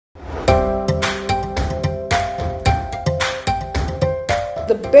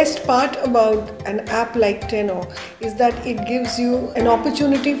The best part about an app like Teno is that it gives you an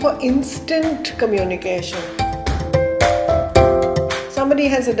opportunity for instant communication. Somebody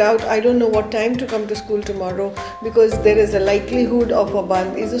has a doubt, I don't know what time to come to school tomorrow because there is a likelihood of a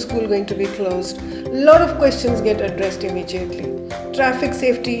ban. Is the school going to be closed? A lot of questions get addressed immediately. Traffic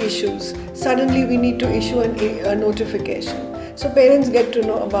safety issues. Suddenly we need to issue a notification. So parents get to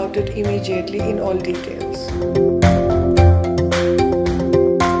know about it immediately in all details.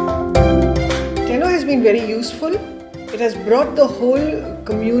 Teno has been very useful. It has brought the whole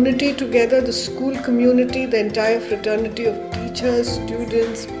community together, the school community, the entire fraternity of teachers,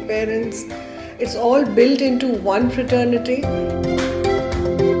 students, parents. It's all built into one fraternity.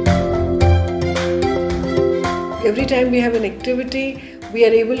 Every time we have an activity, we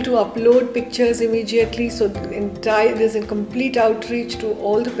are able to upload pictures immediately, so there's a complete outreach to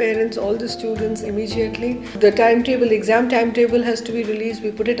all the parents, all the students immediately. The timetable, exam timetable has to be released,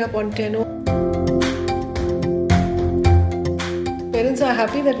 we put it up on Teno. Parents are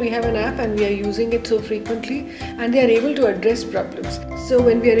happy that we have an app and we are using it so frequently, and they are able to address problems. So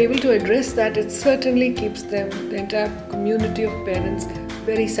when we are able to address that, it certainly keeps them, the entire community of parents,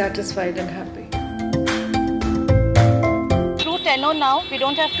 very satisfied and happy. Teno now, we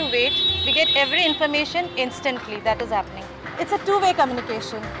don't have to wait. We get every information instantly that is happening. It's a two-way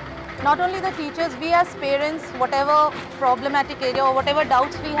communication. Not only the teachers, we as parents, whatever problematic area or whatever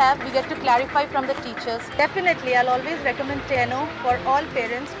doubts we have, we get to clarify from the teachers. Definitely, I'll always recommend Teno for all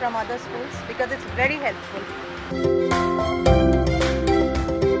parents from other schools because it's very helpful.